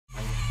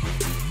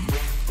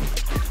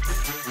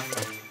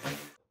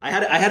I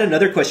had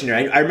another question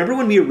here. I remember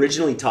when we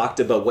originally talked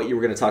about what you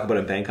were going to talk about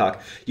in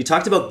Bangkok. You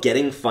talked about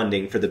getting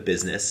funding for the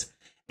business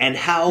and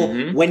how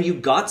when you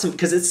got some,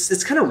 because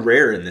it's kind of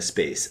rare in this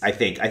space. I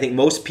think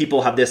most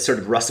people have this sort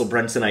of Russell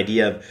Brunson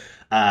idea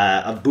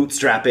of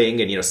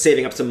bootstrapping and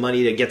saving up some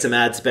money to get some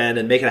ad spend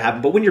and make it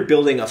happen. But when you're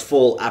building a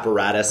full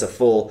apparatus, a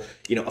full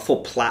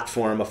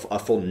platform, a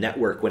full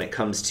network when it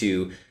comes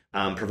to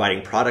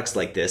providing products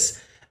like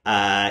this.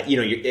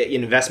 Your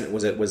investment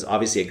was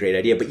obviously a great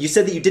idea, but you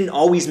said that you didn't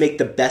always make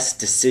the best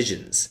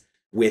decisions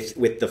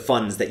with the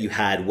funds that you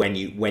had when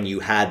you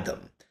had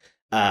them.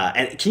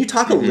 And can you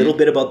talk a little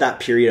bit about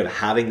that period of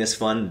having this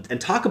fund and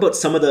talk about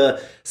some of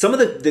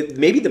the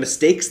maybe the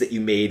mistakes that you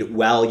made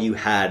while you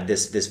had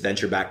this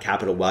venture backed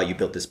capital while you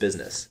built this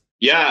business?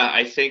 Yeah,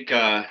 I think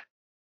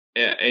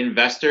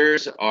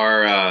investors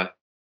are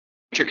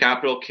venture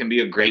capital can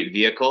be a great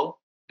vehicle,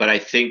 but I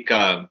think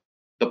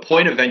the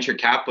point of venture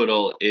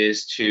capital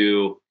is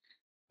to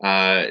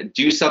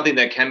do something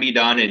that can be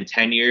done in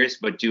 10 years,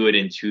 but do it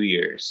in 2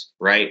 years,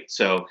 right?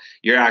 So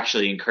you're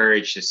actually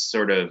encouraged to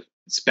sort of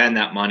spend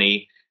that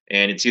money,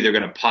 and it's either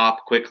going to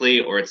pop quickly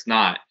or it's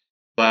not.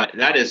 But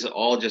that is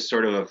all just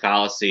sort of a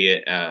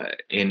fallacy,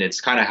 and it's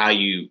kind of how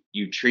you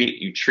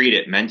treat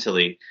it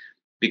mentally.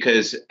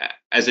 Because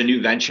as a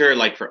new venture,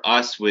 like for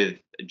us with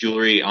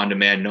jewelry on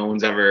demand, no one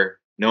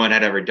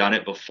had ever done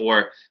it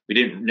before. We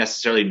didn't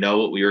necessarily know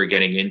what we were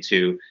getting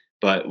into,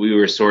 but we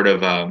were sort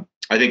of,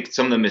 I think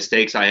some of the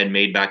mistakes I had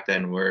made back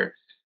then were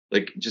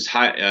like just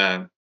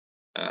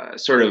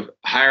sort of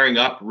hiring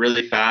up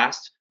really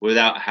fast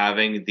without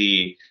having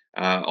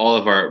all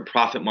of our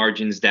profit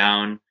margins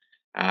down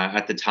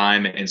at the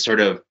time, and sort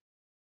of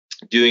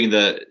doing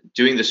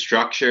the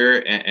structure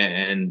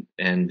and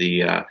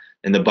the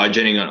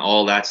budgeting and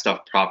all that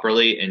stuff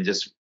properly, and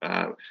just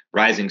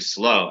rising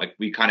slow. Like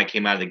we kind of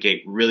came out of the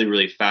gate really,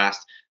 really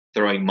fast,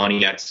 throwing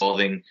money at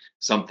solving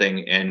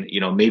something, and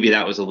maybe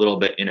that was a little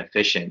bit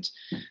inefficient.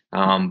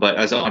 But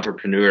as an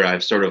entrepreneur,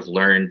 I've sort of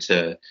learned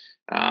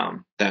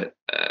that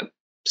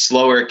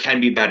slower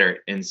can be better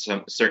in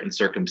some certain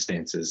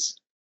circumstances.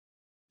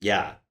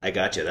 Yeah, I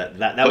got you. That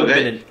would have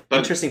been an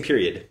interesting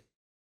period.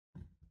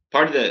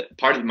 Part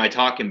of my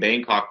talk in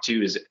Bangkok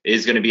too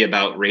is going to be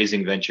about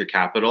raising venture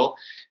capital,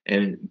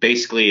 and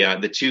basically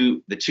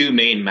the two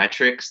main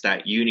metrics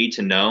that you need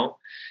to know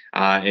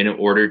in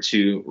order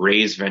to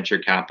raise venture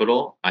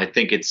capital. I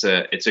think it's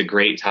a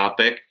great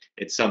topic.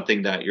 It's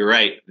something that, you're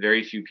right,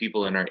 very few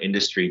people in our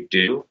industry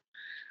do,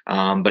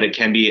 but it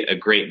can be a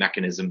great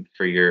mechanism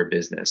for your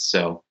business.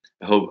 So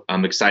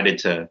I'm excited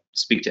to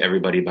speak to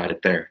everybody about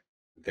it there.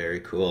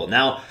 Very cool.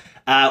 Now,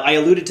 I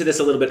alluded to this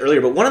a little bit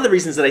earlier, but one of the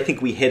reasons that I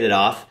think we hit it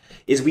off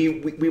is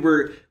we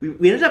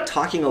ended up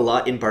talking a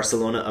lot in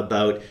Barcelona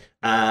about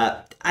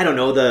I don't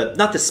know,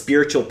 not the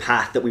spiritual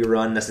path that we were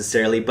on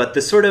necessarily, but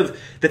the sort of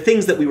the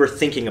things that we were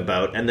thinking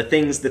about and the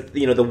things that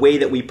the way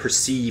that we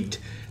perceived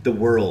the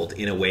world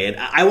in a way. And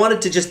I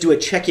wanted to just do a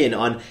check-in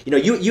on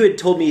you had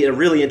told me a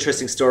really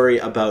interesting story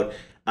about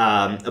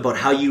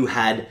how you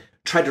had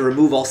tried to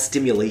remove all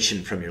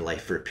stimulation from your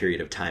life for a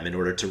period of time in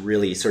order to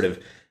really sort of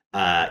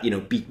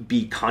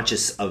be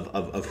conscious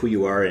of who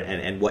you are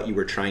and what you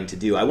were trying to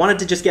do. I wanted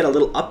to just get a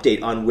little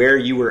update on where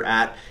you were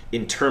at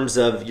in terms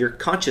of your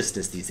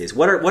consciousness these days.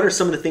 What are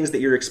some of the things that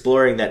you're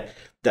exploring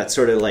that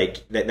sort of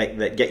like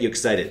that get you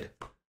excited?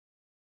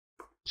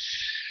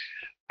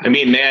 I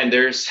mean, man,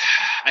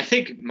 I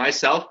think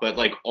myself, but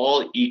like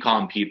all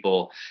e-com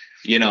people,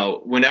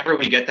 whenever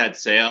we get that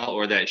sale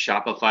or that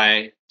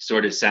Shopify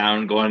sort of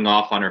sound going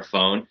off on our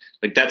phone,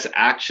 like that's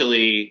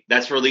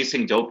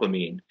releasing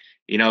dopamine.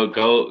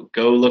 Go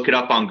look it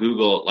up on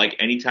Google. Like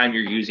anytime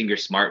you're using your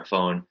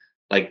smartphone,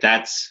 like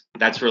that's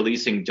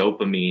releasing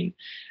dopamine.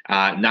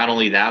 Not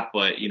only that,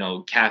 but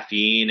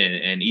caffeine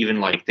and even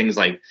like things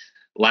like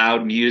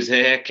loud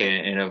music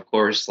and of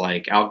course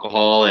like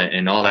alcohol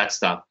and all that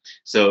stuff.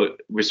 So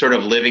we're sort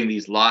of living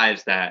these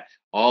lives that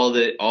all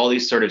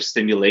these sort of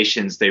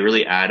stimulations, they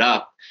really add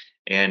up,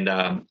 and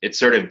it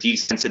sort of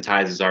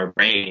desensitizes our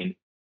brain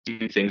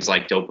to things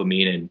like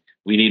dopamine, and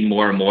we need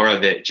more and more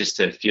of it just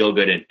to feel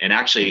good and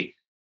actually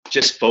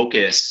just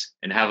focus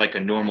and have like a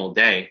normal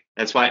day.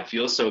 That's why it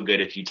feels so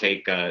good if you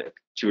take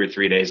 2 or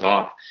 3 days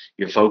off.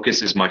 Your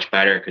focus is much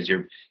better because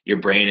your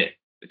brain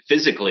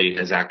physically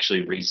has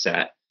actually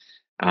reset.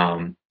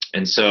 And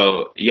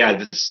so,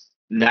 yeah,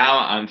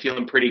 now I'm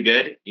feeling pretty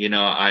good.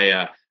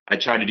 I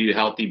try to do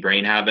healthy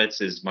brain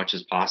habits as much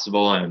as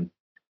possible, and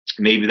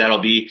maybe that'll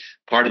be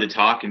part of the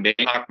talk in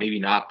Bangkok, maybe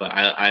not, but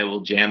I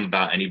will jam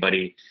about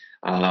anybody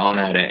on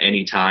that at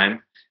any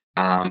time.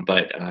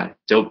 But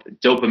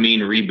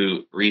dopamine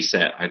reboot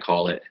reset, I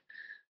call it,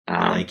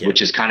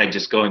 which is kind of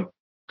just going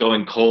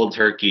cold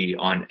turkey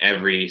on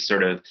every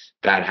sort of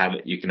bad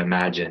habit you can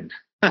imagine.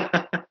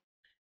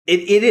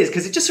 It is,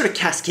 because it just sort of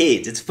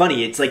cascades. It's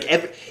funny. It's like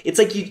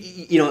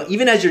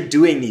even as you're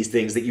doing these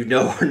things that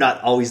are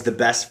not always the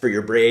best for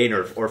your brain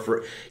or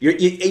for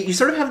you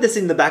sort of have this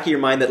in the back of your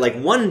mind that like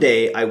one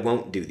day I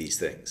won't do these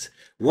things.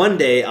 One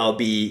day I'll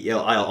be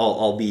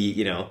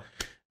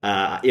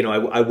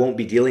I won't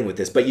be dealing with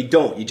this. But you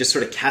don't. You just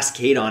sort of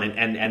cascade on,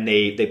 and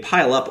they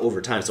pile up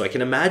over time. So I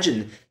can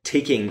imagine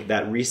taking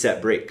that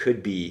reset break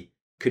could be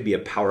a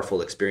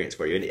powerful experience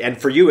for you.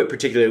 And for you, it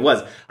particularly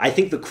was. I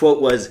think the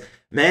quote was,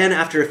 "Man,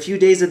 after a few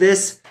days of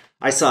this,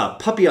 I saw a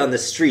puppy on the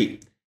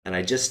street, and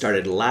I just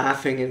started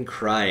laughing and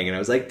crying." And I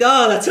was like,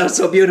 "Oh, that sounds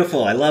so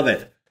beautiful. I love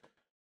it."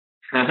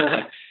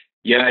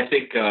 Yeah, I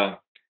think,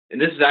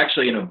 and this is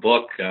actually in a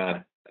book.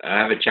 I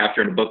have a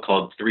chapter in a book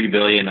called 3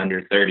 Billion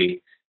Under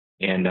 30.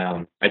 And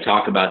I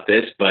talk about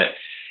this, but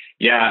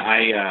yeah,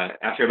 I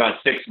after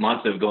about 6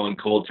 months of going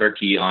cold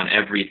turkey on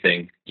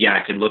everything, yeah,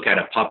 I could look at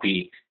a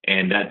puppy,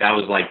 and that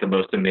was like the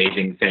most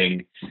amazing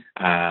thing.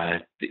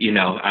 I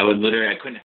would literally, I couldn't